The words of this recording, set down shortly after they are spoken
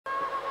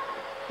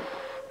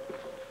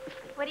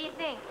What do you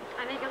think?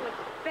 I think it looks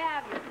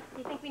fabulous.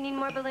 Do you think we need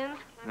more balloons?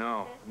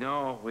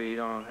 No, we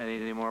don't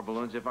need any more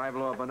balloons. If I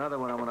blow up another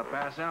one, I'm gonna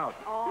pass out.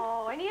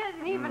 Oh, and he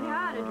hasn't even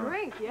had a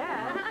drink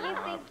yet. You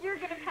think you're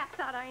gonna pass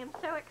out? I am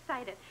so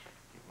excited.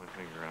 Keep my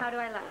finger out. How do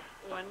I look?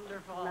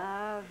 Wonderful.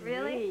 Lovely.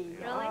 Really?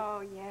 Really? Oh,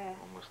 yeah.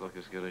 Almost look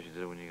as good as you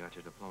did when you got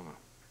your diploma.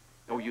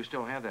 Oh, you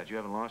still have that. You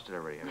haven't lost it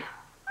already, have you?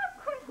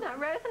 Of course not.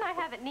 Rose and I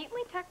have it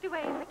neatly tucked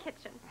away in the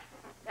kitchen.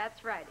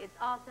 That's right. It's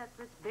all set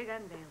for its big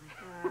unveiling.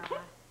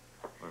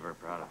 We're very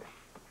proud of you.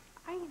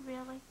 Are you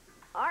really?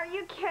 Are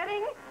you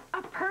kidding?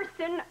 A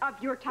person of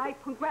your type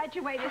who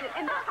graduated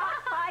in the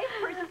top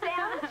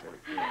 5%?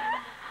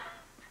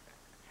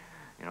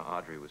 You know,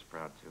 Audrey was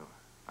proud, too.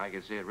 I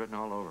could see it written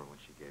all over when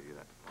she gave you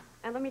that diploma.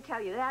 And let me tell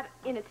you, that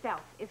in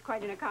itself is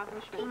quite an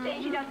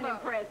accomplishment. She doesn't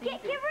impress.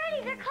 Get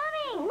ready, they're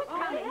coming. Who's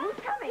coming? Yeah. Who's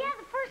coming? Yeah,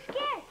 the first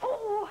guest.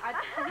 Oh,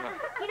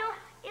 You know,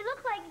 it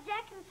looked like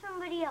Zach and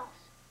somebody else.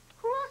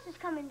 Who else is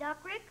coming, Doc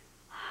Rick?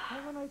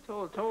 Haven't I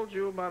told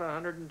you about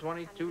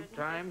 122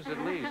 times at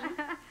least?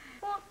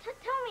 Well,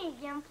 tell me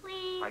again,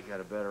 please. I got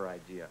a better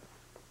idea.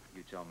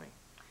 You tell me.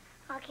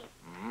 Okay.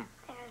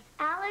 There's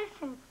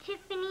Alice and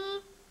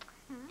Tiffany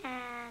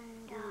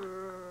and,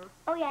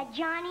 oh yeah,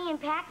 Johnny and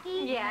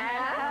Packy.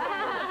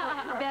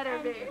 Yeah. Better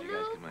be. You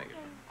guys can make it.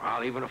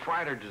 Well, even a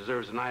fighter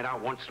deserves a night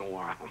out once in a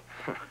while.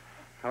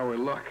 How we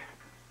look?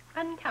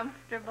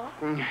 Uncomfortable.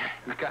 You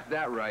got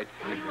that right.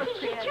 Hey,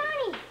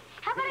 Johnny,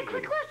 how about a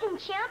quick lesson,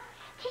 champ?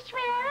 Teach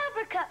me that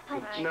uppercut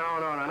punch. No,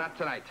 not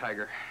tonight,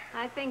 Tiger.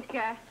 I think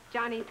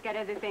Johnny's got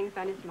other things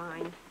on his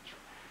mind.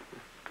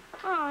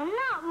 Oh,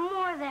 not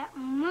more of that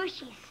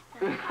mushy stuff.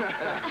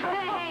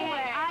 Hey,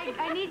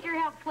 I need your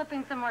help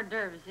flipping some hors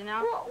d'oeuvres, you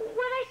know? What'd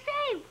I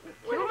say?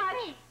 Too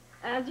much,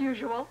 as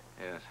usual.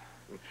 Yes.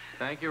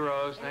 Thank you,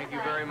 Rose. Thank you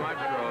very much,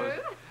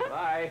 Rose.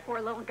 Bye. Poor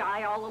little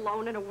guy all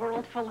alone in a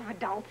world full of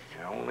adults.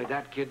 Yeah, only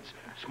that kid's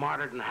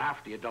smarter than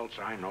half the adults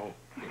I know.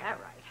 That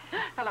right.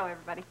 Hello,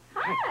 everybody.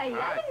 Hi.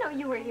 I didn't know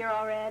you were here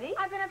already.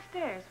 I've been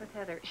upstairs with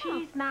Heather.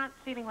 She's not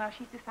feeling well.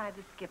 She's decided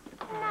to skip the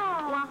party.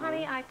 No. Well,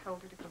 honey, I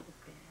told her to go to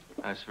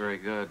bed. That's very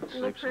good. You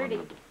look pretty.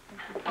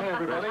 Hey,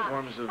 everybody.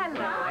 Forms of... Hello.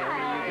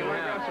 You want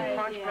to grab some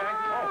punch back?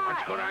 Oh,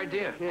 that's a good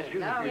idea.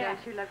 Oh, yes,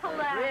 you look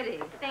pretty.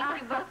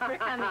 Thank you both for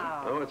coming.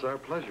 Oh, it's our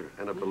pleasure.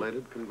 And a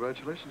belated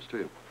congratulations to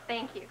you.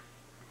 Thank you.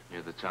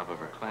 You're the top of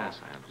our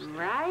class, I understand.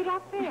 Right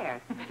up there.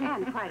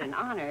 And quite an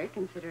honor,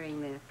 considering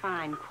the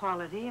fine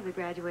quality of the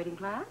graduating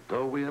class.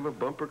 Oh, we have a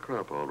bumper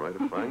crop, all right.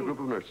 A fine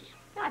group of nurses.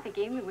 I think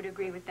Amy would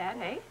agree with that,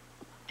 hey?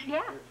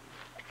 Yeah.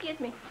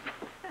 Excuse me.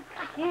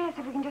 Yes,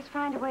 if we can just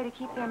find a way to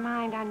keep their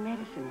mind on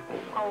medicine.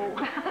 Oh.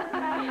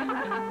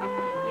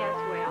 Yes,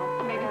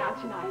 well, maybe not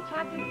tonight.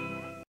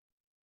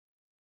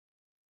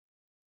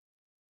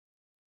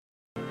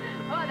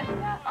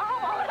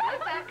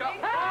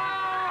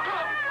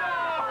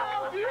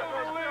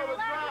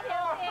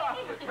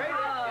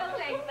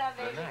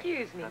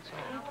 Excuse me. Luke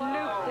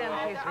sends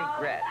his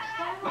regrets.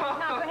 He's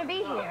not going to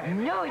be here.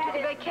 No, he took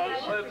a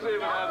vacation.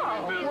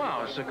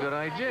 Wow, it's a good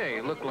idea.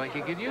 He looked like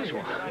he could use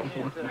one.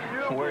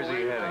 Where's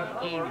he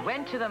heading? He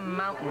went to the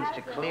mountains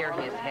to clear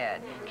his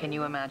head. Can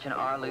you imagine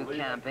our Luke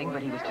camping?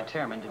 But he was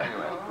determined to do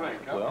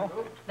it. Well?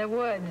 The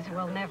woods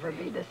will never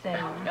be the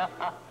same.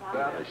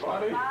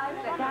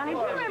 Johnny, do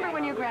you remember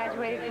when you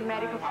graduated from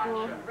medical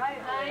school?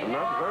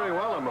 Not very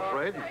well, I'm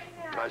afraid.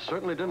 I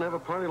certainly didn't have a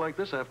party like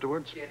this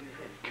afterwards.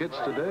 Kids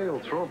today will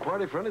throw a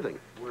party for anything.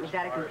 Is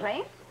that a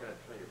complaint?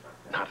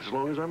 Not as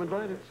long as I'm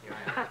invited.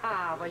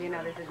 Well, you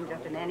know, this isn't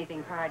just an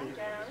anything party.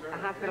 The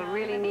hospital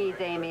really needs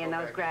Amy and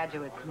those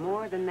graduates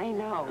more than they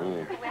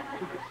know.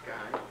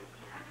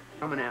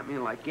 Coming at me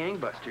like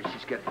gangbusters.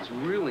 She's got this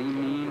really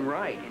mean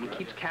right, and he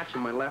keeps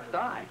catching my left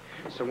eye.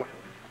 So what?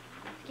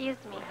 Excuse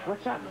me.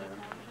 What's up?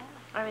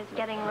 I was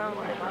getting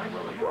lonely.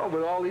 Well,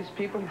 with all these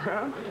people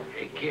around?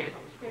 Hey, kid.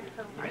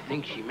 I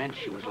think she meant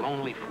she was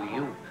lonely for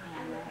you.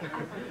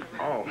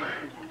 Oh,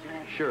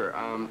 sure.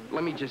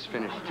 Let me just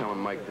finish telling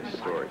Mike this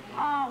story.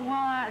 Oh,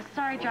 well,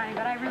 sorry, Johnny,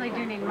 but I really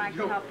do need Mike's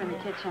help in the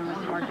kitchen with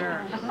some hors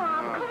d'oeuvres. Oh,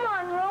 come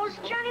on, Rose.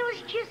 Johnny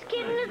was just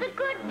getting to the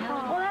good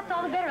part. Well, that's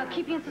all the better. It'll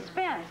keep you in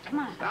suspense. Come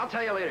on. I'll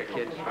tell you later,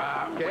 kid.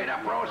 Wait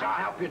up, Rose. I'll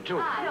help you,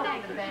 too.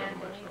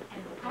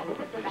 So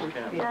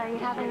are you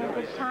having a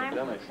good time?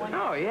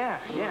 Oh, yeah.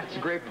 Yeah, it's a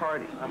great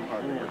party.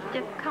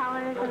 Stiff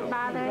collars and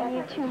bothering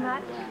you too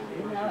much?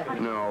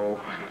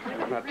 No,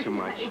 not too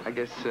much. I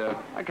guess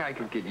a guy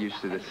could get used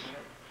to this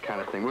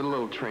kind of thing with a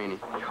little training.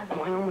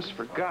 Oh, I almost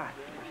forgot.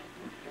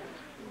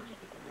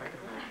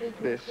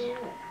 This is you.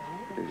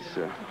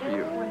 You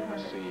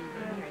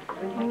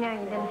know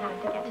you didn't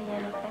have to get me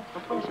anything.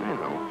 I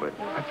know, but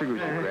I figured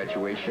it was your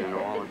graduation and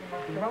all.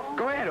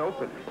 Go ahead,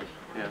 open it.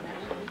 Yeah.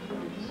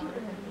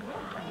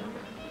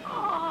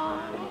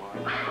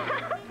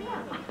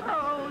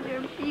 Oh,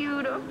 they're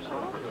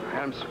beautiful. I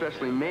had them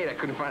specially made. I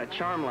couldn't find a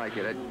charm like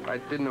it. I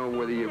didn't know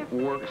whether you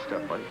wore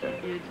stuff like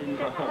that.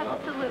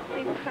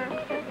 Absolutely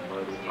perfect.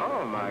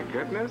 Oh, my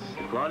goodness.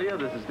 Claudia,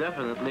 this is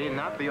definitely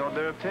not the hors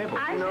d'oeuvre table.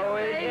 I No,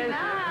 it isn't.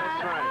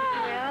 That's right.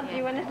 Well, do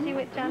you want to see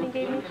what Johnny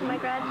gave me for my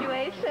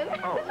graduation?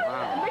 Oh,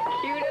 wow. The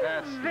cutest.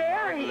 That's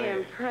Very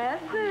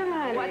impressive,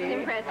 honey. What's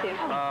impressive?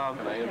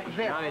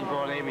 Johnny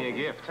brought Amy a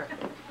gift.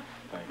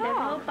 They have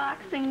little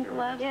boxing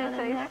gloves Yes, and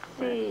a I necklace.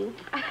 see.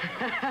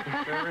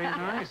 Very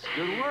nice.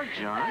 Good work,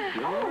 John.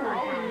 Good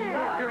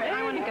work.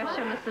 I want to go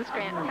show Mrs.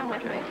 Grant. Come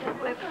with me.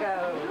 Let's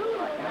go.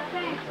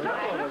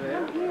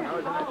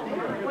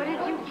 What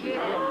did you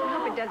get? I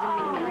hope it doesn't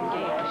mean you're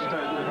engaged.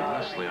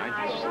 Honestly,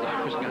 I just thought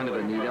it was kind of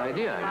a neat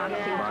idea.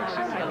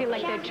 I feel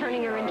like they're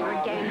turning her into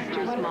a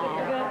gangster's mom.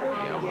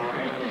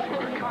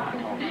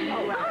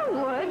 I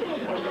would.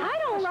 I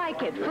don't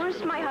like it.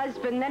 First my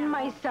husband, then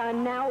my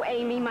son, now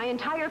Amy. My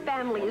entire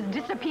family is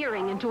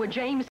disappearing into a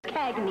James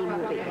Cagney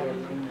movie.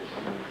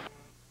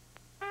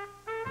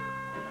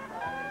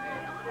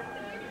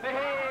 Hey!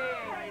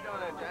 How you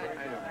doing,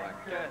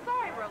 Jack?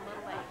 Sorry we're a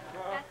little late.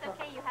 That's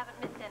okay. You haven't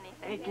missed anything.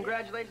 Hey,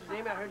 congratulations,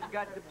 Amy. I heard you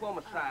got your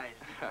diploma sized.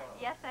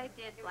 Yes, I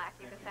did,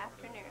 Blackie, this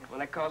afternoon. Well,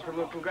 that calls for a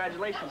little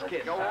congratulations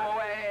kiss. Go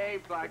away,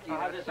 Blackie.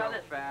 That's so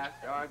fast.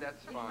 Oh,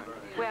 that's fine.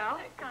 Well,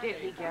 did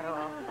he get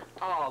off?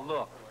 Oh,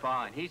 look,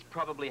 fine. He's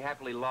probably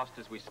happily lost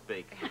as we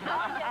speak. Oh,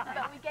 yes,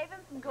 but we gave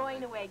him some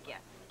going-away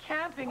gifts.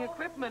 Camping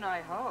equipment,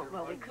 I hope.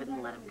 Well, we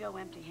couldn't let him go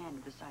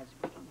empty-handed. Besides,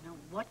 we don't know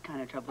what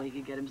kind of trouble he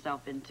could get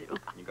himself into.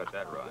 You got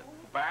that right.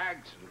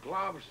 Bags and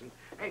gloves and...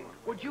 Hey,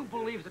 would you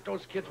believe that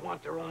those kids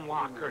want their own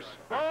lockers?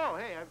 Oh,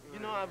 hey,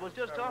 I was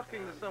just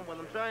talking to someone.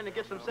 I'm trying to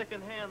get some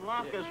second-hand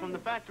lockers from the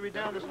factory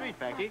down the street,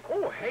 Packy.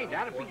 Oh, hey,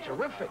 that'd be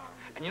terrific.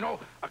 And, you know,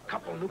 a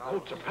couple new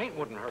coats of paint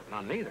wouldn't hurt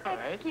none either.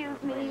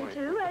 Excuse me, you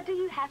two. Do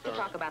you have to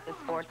talk about the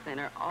sports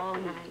center all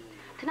night?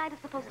 Tonight is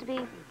supposed to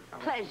be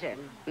pleasure,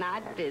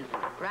 not business,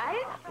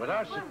 right? With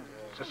us,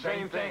 it's the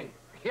same thing.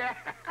 Yeah.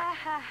 Ha,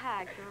 ha,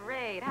 ha.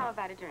 Great. How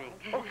about a drink?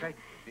 Okay.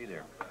 Be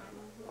there.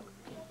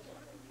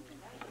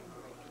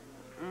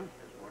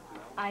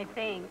 I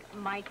think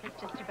Mike has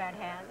just about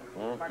had.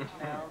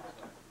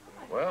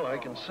 Well, I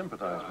can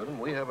sympathize with him.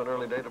 We have an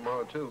early day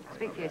tomorrow, too.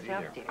 Speak for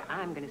yourself, dear.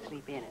 I'm going to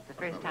sleep in. It's the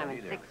first time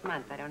in 6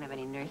 months I don't have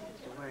any nurses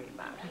to worry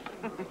about.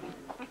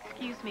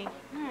 Excuse me.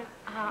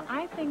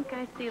 I think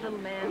I see a little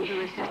man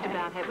who is just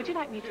about had. Would you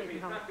like me to take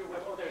you home?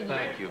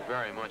 Thank you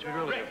very much. We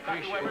really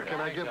appreciate it.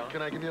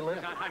 Can I give you a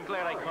lift? I'm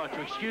glad I caught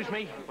you. Excuse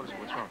me? What's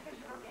wrong?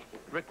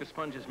 Rick the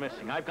Sponge is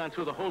missing. I've gone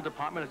through the whole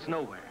department. It's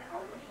nowhere.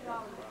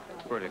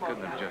 Bert, it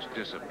couldn't have just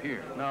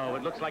disappeared. No,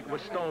 it looks like it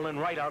was stolen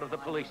right out of the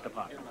police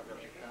department.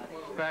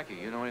 Packy,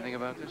 you know anything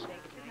about this?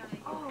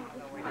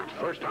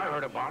 First I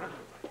heard about it.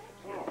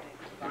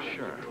 You're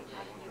sure?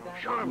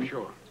 Sure, I'm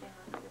sure.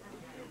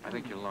 I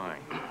think you're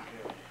lying.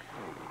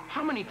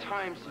 How many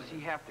times does he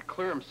have to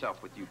clear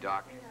himself with you,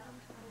 Doc?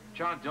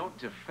 John, don't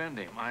defend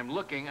him. I'm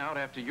looking out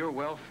after your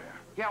welfare.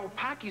 Yeah, well,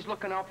 Packy's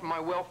looking out for my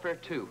welfare,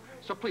 too.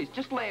 So please,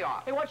 just lay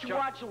off. Hey, why don't you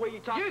watch the way you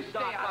talk You to stay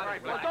Doc? out of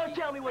it, Well, don't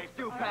tell me what to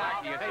do,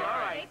 Packy. Hey, all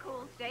right. Stay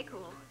cool, stay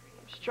cool.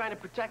 Just trying to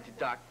protect you,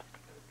 Doc.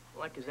 I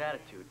like his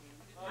attitude.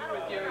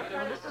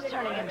 Well, this is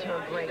turning into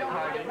a great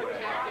party.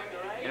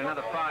 In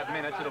another 5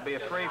 minutes, it'll be a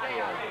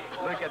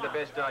free-for-all. Luke had the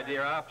best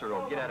idea after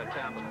all. Get out of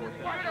town before...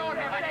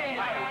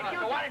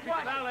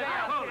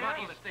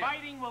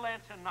 Fighting will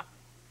answer nothing.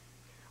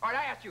 All right,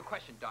 I asked you a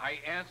question, Doc. I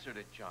answered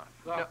it, John.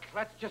 Look,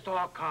 let's just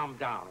all calm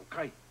down,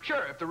 okay?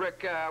 Sure, if the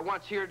Rick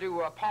wants here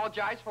to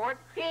apologize for it.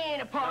 He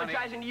ain't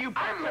apologizing to you,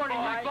 I'm warning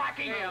you, boy.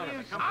 Blackie.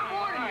 I'm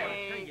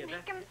warning you.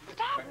 Make them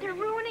stop. They're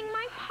ruining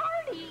my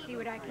party. See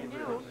what I can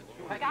do.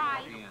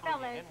 Guys,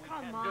 fellas,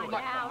 come on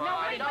now.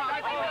 No, wait.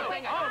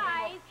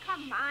 Guys,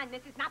 come on.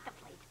 This is not the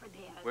place for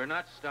this. We're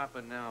not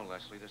stopping now,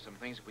 Lesley. There's some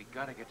things we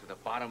gotta get to the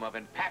bottom of,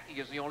 and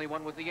Packy is the only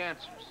one with the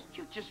answers.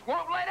 You just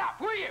won't let up,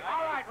 will you?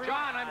 All right,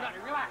 John, I'm not...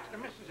 Relax, the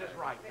missus is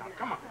right. Now,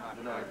 come on.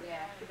 Good night.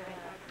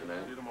 Good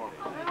night. See you tomorrow.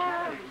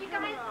 You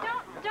guys,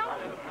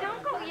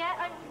 don't go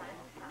yet.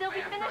 They'll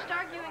be finished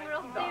arguing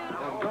real soon.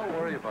 Now, don't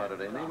worry about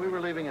it, Amy. We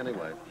were leaving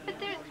anyway. But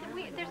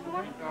there's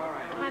more.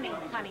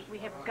 Honey, we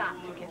have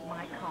got to get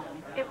Mike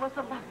home. It was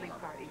a lovely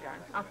party,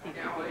 darling. I'll see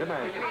you. Good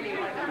night.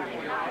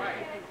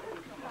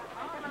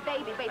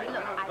 Baby,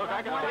 look. Look,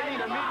 I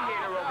need a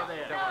mediator over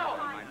there.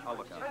 I'll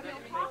look out.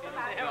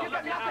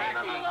 Everybody,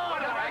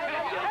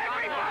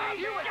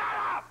 shut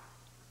up!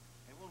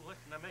 They won't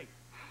listen to me.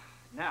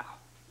 Now,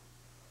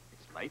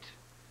 it's late,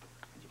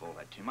 and you've all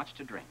had too much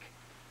to drink.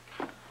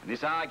 And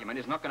this argument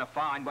is not going to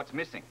find what's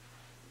missing.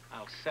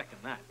 I'll second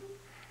that.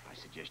 I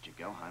suggest you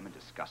go home and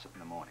discuss it in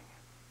the morning.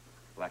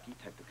 Blackie,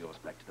 take the girls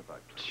back to the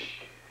boat.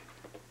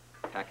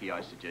 Packy,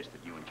 I suggest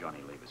that you and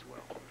Johnny leave as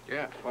well.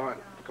 Yeah, all right.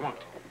 Come on.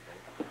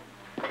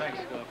 Thanks,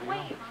 Scorpio.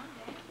 Wait.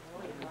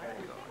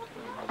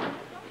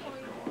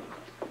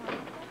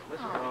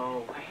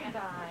 Oh,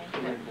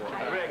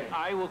 Rick,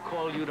 I will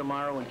call you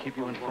tomorrow and keep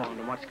you informed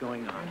on what's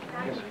going on.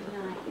 Yes, sir.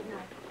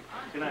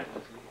 Good night.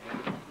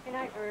 Good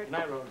night, Bert. Good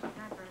night, Rose.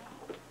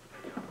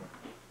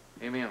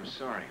 Amy, I'm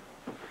sorry.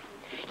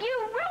 You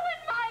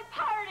ruined my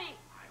party!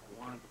 I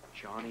want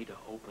Johnny to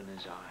open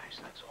his eyes,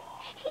 that's all.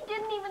 He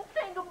didn't even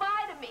say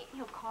goodbye to me.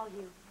 He'll call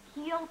you.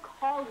 He'll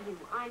call you.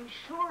 I'm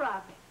sure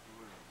of it.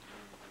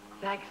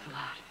 Thanks a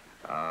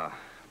lot.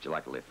 Would you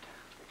like a lift?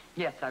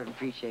 Yes, I would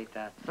appreciate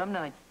that. Some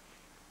night.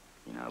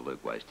 You know,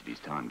 Luke wasted his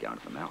time going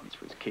to the mountains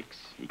for his kicks.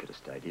 He could have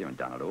stayed here and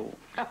done it all.